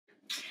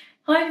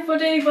Hi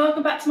everybody,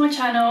 welcome back to my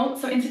channel.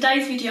 So in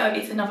today's video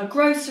it's another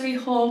grocery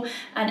haul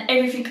and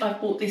everything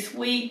I've bought this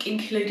week,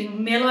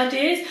 including meal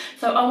ideas.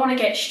 So I want to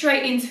get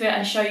straight into it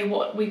and show you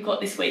what we've got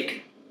this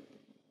week.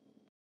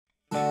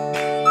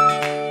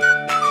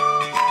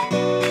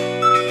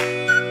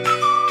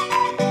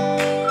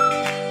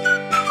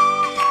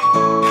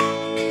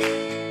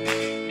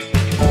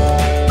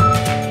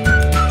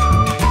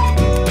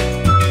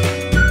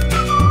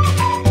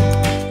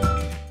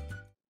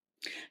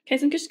 Okay,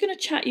 so I'm just going to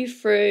chat you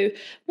through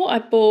what I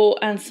bought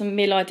and some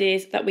meal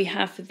ideas that we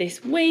have for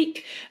this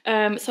week.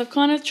 So I've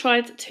kind of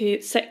tried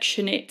to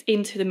section it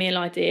into the meal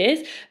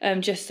ideas,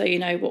 just so you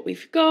know what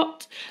we've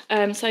got.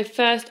 So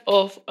first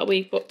off,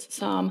 we've got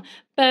some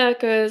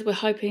burgers. We're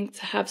hoping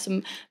to have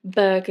some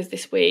burgers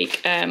this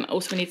week.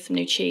 Also, we need some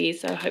new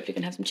cheese, so hopefully we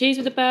can have some cheese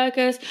with the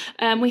burgers.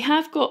 We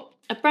have got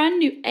a brand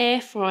new air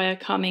fryer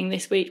coming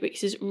this week,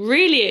 which is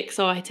really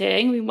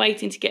exciting. We've been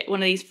waiting to get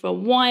one of these for a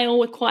while.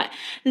 We're quite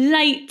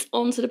late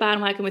onto the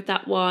bandwagon with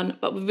that one,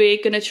 but we're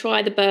going to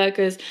try the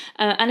burgers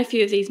and a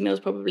few of these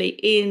meals probably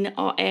in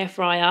our air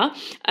fryer.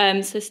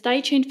 So stay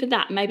tuned for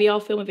that. Maybe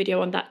I'll film a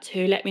video on that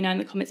too. Let me know in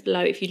the comments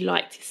below if you'd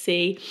like to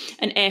see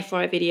an air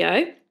fryer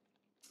video.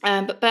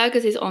 But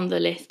burgers is on the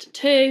list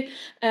too,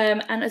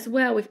 and as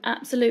well we've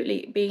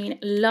absolutely been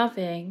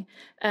loving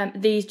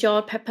these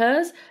jarred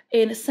peppers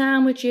in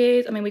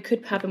sandwiches. I mean, we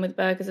could have them with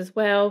burgers as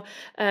well,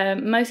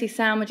 mostly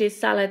sandwiches,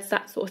 salads,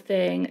 that sort of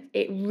thing.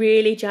 It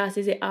really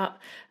jazzes it up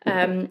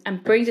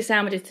and brings your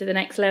sandwiches to the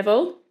next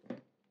level.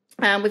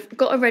 We've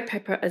got a red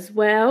pepper as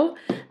well,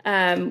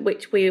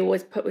 which we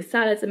always put with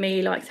salads.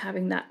 Amelia likes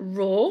having that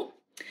raw.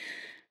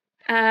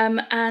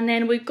 And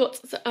then we've got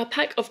a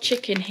pack of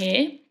chicken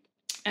here.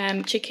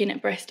 Chicken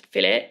breast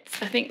fillets.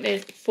 I think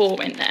there's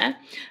 4 in there,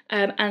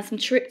 and some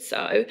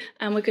chorizo,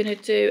 and we're going to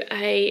do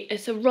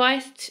it's a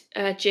rice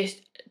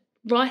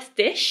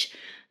dish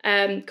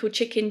called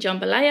chicken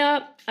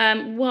jambalaya.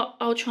 What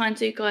I'll try and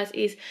do, guys,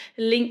 is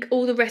link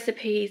all the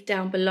recipes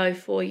down below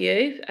for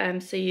you,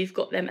 so you've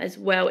got them as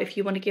well if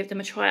you want to give them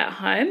a try at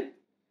home.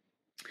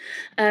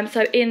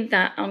 So in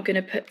that I'm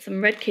going to put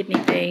some red kidney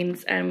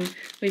beans, and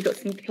we've got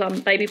some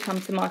baby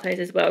plum tomatoes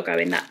as well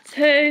going that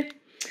too.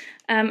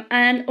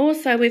 And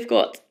also we've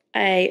got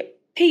a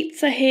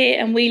pizza here,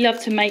 and we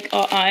love to make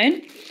our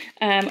own,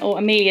 or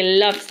Amelia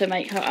loves to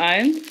make her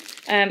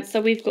own.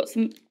 So we've got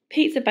some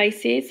pizza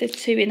bases. There's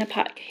 2 in a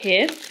pack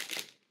here.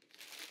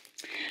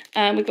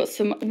 We've got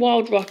some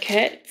wild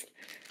rocket.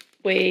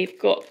 We've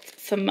got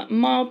some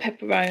mild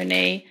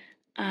pepperoni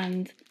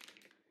and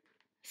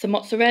some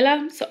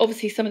mozzarella. So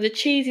obviously some of the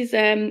cheeses,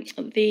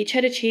 the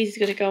cheddar cheese is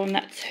going to go on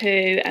that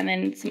too, and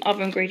then some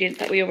other ingredients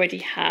that we already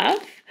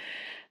have.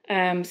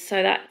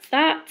 So that's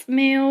that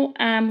meal.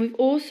 We've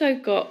also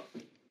got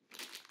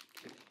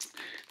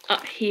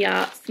up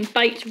here some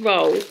baked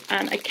rolls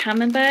and a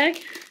camembert,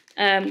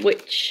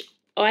 which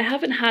I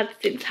haven't had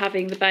since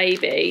having the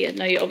baby. I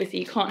know obviously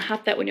you can't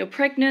have that when you're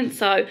pregnant,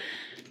 so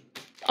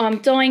I'm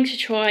dying to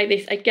try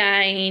this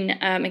again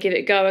and give it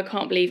a go. I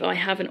can't believe I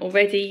haven't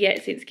already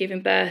yet since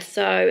giving birth,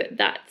 so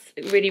that's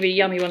a really, really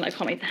yummy one that I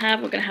can't wait to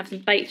have. We're going to have some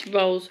baked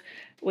rolls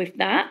with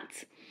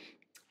that.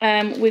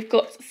 We've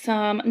got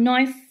some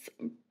nice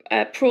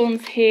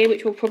prawns here,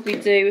 which we'll probably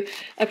do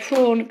a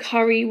prawn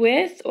curry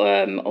with,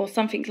 or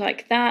something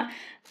like that.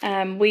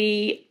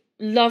 We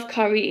love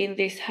curry in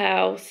this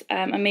house.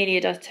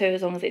 Amelia does too,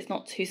 as long as it's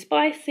not too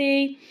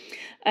spicy.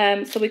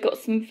 So we've got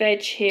some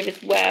veg here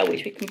as well,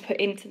 which we can put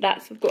into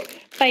that. So we've got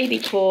baby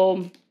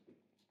corn.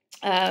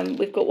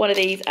 We've got one of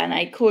these, and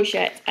a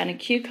courgette and a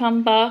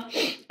cucumber,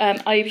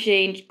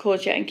 aubergine,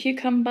 courgette and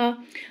cucumber.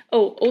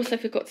 Oh, also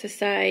forgot to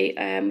say,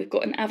 we've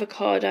got an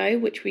avocado,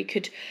 which we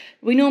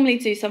normally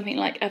do something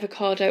like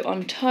avocado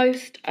on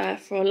toast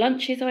for our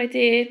lunches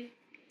idea.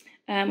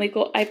 We've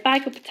got a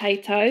bag of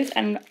potatoes,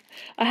 and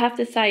I have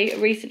to say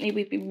recently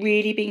we've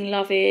really been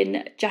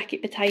loving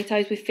jacket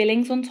potatoes with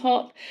fillings on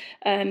top,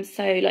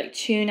 so like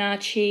tuna,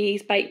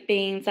 cheese, baked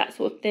beans, that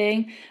sort of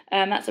thing.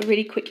 That's a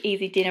really quick,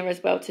 easy dinner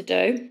as well to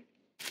do.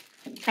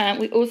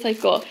 We've also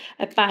got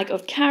a bag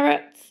of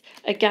carrots.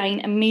 Again,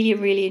 Amelia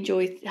really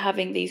enjoys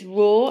having these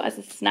raw as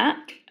a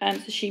snack,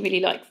 so she really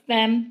likes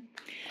them.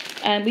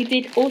 We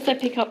did also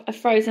pick up a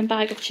frozen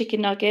bag of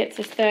chicken nuggets.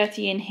 There's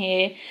 30 in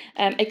here.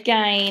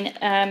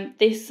 Again,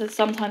 this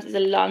sometimes is a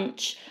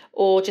lunch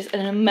or just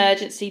an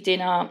emergency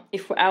dinner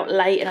if we're out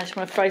late and I just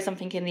want to throw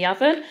something in the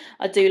oven.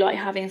 I do like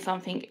having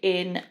something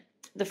in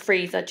the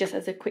freezer just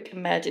as a quick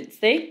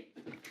emergency.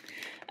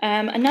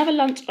 Another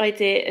lunch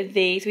idea of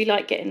these, we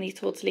like getting these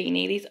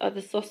tortellini. These are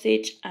the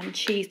sausage and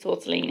cheese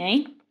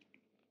tortellini.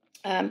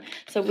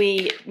 So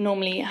we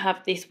normally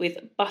have this with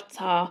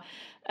butter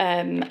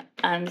and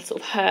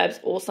sort of herbs,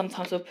 or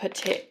sometimes we'll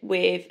put it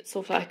with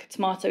sort of like a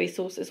tomatoey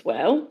sauce as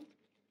well.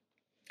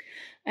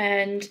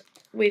 And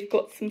we've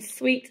got some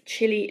sweet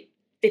chilli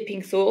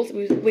dipping sauce.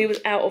 We was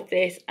out of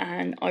this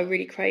and I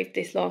really craved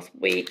this last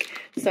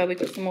week, so we've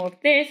got some more of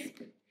this.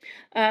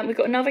 We've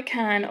got another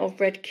can of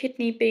red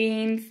kidney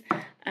beans,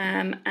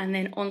 and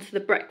then onto the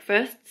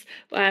breakfasts.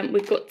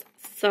 We've got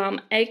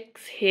some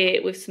eggs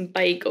here with some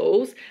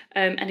bagels,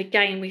 and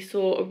again we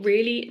saw a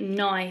really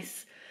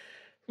nice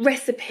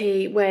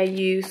recipe where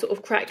you sort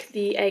of crack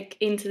the egg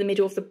into the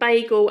middle of the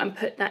bagel and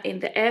put that in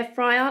the air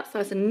fryer. So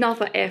it's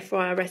another air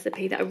fryer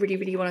recipe that I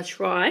really want to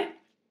try.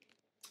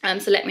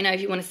 So let me know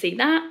if you want to see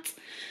that.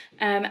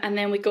 And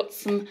then we got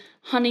some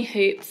honey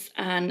hoops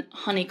and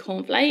honey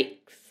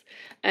cornflakes,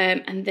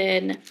 and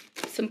then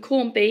some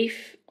corned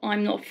beef.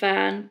 I'm not a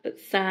fan, but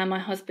Sam, my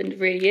husband,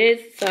 really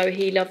is, so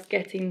he loves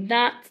getting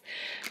that.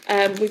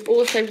 We've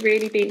also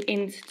really been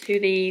into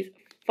these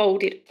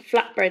folded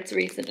flatbreads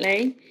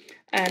recently.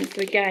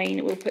 So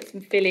again, we'll put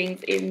some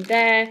fillings in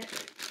there,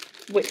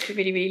 which we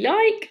really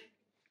like.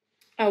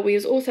 We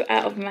was also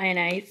out of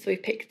mayonnaise, so we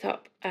picked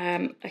up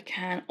a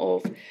can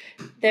of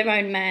their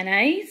own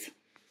mayonnaise,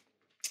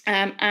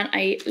 and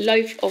a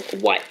loaf of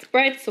white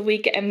bread. So we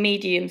get a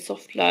medium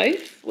soft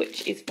loaf,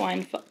 which is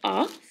fine for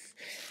us.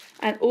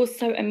 And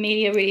also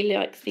Amelia really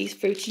likes these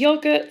fruity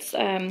yogurts.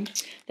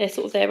 They're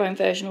sort of their own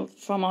version of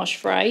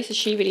fromage frais, so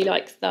she really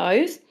likes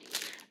those.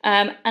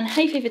 And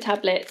hay fever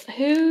tablets.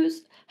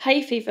 Whose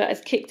hay fever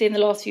has kicked in the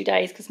last few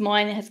days? Because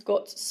mine has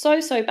got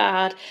so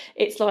bad.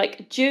 It's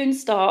like June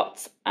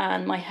starts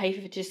and my hay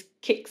fever just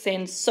kicks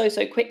in so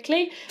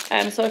quickly.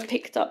 So I've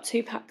picked up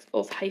 2 packs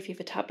of hay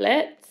fever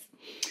tablets.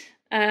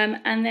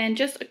 And then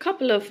just a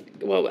couple of,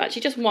 well,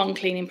 actually just one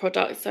cleaning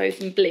product, so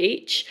some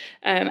bleach,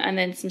 and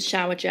then some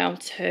shower gel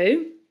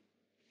too.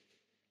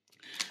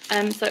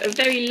 So a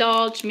very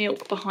large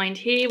milk behind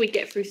here. We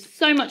get through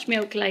so much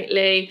milk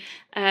lately.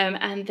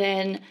 And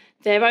then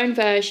their own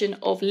version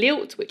of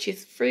Lilt, which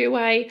is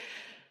Freeway,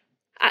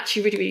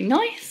 actually really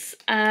nice.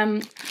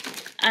 And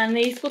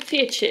these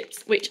tortilla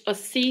chips, which are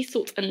sea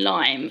salt and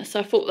lime. So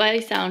I thought they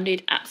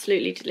sounded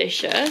absolutely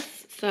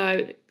delicious.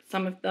 So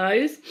some of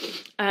those,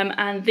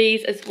 and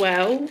these as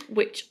well,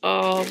 which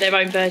are their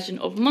own version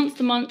of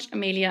Monster Munch.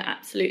 Amelia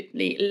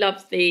absolutely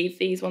loves these.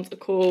 These ones are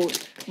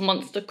called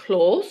Monster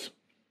Claws.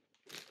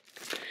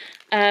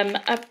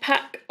 A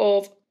pack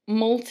of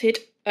malted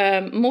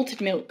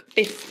milk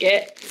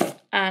biscuits,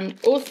 and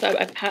also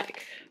a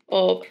pack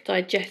of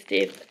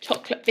digestive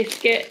chocolate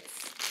biscuits.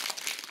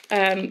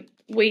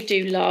 We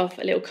do love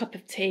a little cup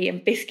of tea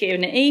and biscuit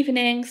in the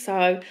evening,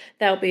 so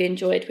they'll be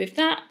enjoyed with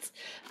that.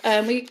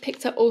 We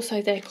picked up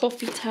also their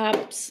coffee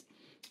tabs,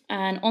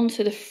 and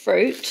onto the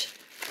fruit.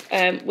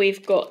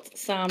 We've got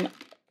some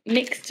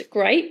mixed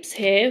grapes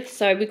here.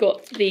 So we've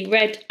got the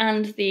red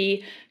and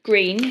the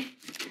green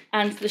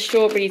and the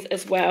strawberries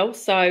as well.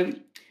 So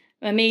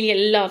Amelia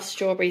loves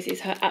strawberries,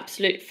 it's her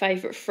absolute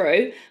favourite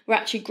fruit. We're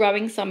actually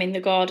growing some in the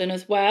garden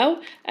as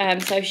well.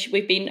 So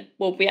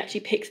we actually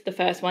picked the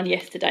first one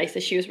yesterday, so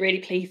she was really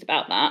pleased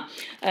about that.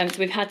 So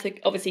we've had to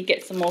obviously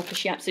get some more because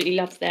she absolutely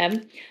loves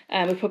them.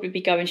 We'll probably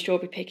be going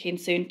strawberry picking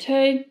soon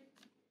too.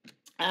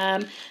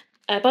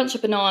 A bunch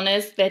of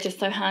bananas, they're just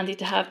so handy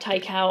to have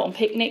takeout on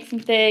picnics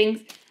and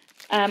things.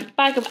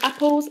 Bag of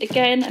apples,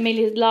 again,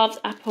 Amelia loves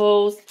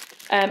apples.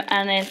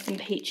 And then some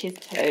peaches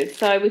too.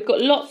 So we've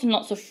got lots and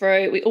lots of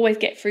fruit. We always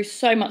get through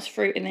so much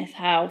fruit in this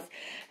house,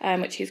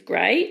 which is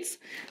great.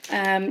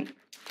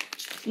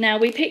 Now,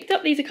 we picked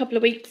up these a couple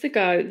of weeks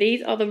ago.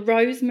 These are the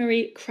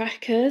rosemary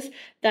crackers.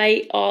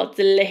 They are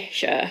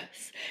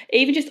delicious,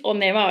 even just on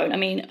their own. I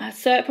mean,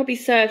 probably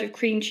served with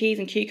cream cheese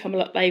and cucumber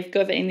like they've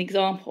given in the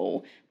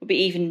example would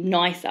be even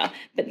nicer.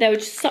 But they were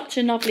just such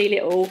a lovely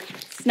little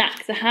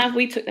snack to have.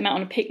 We took them out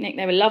on a picnic.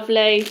 They were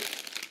lovely.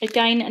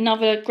 Again,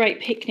 another great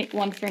picnic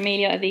one for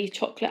Amelia are these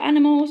chocolate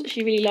animals.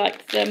 She really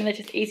likes them, and they're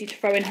just easy to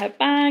throw in her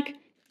bag.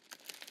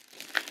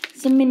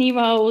 Some mini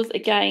rolls,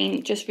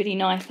 again, just really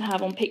nice to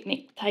have on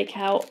picnic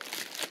takeout.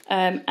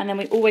 And then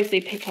we always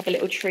do pick up a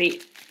little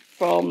treat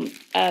from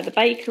the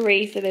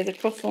bakery. So there's a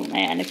croissant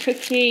there and a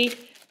cookie.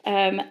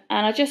 And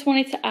I just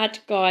wanted to add,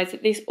 guys,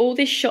 that all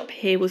this shop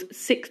here was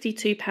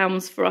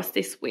 £62 for us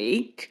this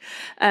week.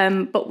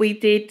 But we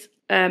did...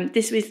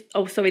 this is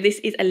a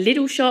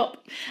Lidl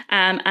shop,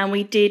 and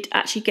we did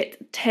actually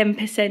get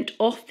 10%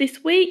 off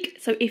this week.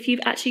 So if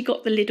you've actually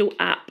got the Lidl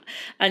app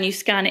and you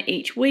scan it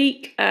each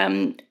week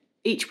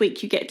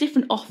you get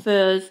different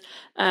offers,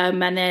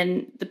 and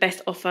then the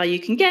best offer you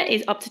can get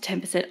is up to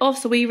 10% off.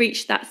 So we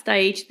reached that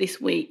stage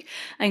this week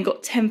and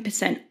got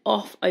 10%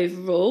 off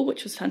overall,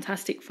 which was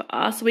fantastic for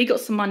us. So we got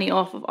some money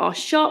off of our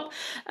shop,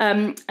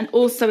 and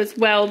also as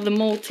well the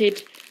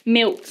malted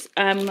milks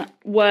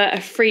were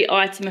a free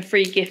item, a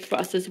free gift for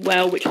us as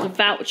well, which was a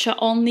voucher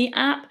on the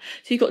app.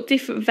 So you've got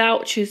different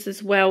vouchers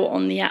as well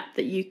on the app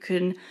that you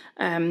can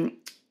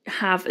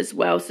have as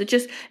well. So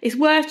just, it's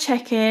worth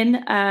checking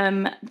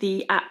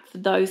the app for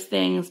those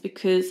things,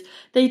 because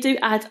they do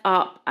add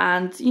up,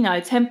 and you know,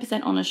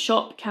 10% on a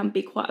shop can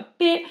be quite a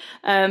bit.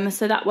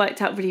 So that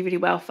worked out really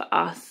well for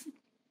us.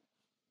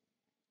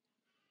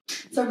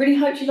 So I really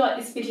hope you liked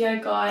this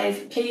video, guys.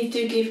 Please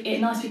do give it a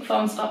nice big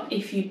thumbs up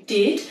if you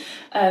did,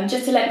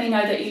 just to let me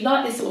know that you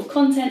like this sort of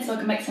content so I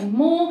can make some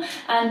more.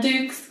 And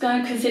do go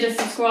and consider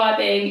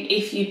subscribing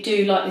if you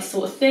do like this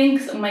sort of thing,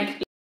 because it'll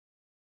make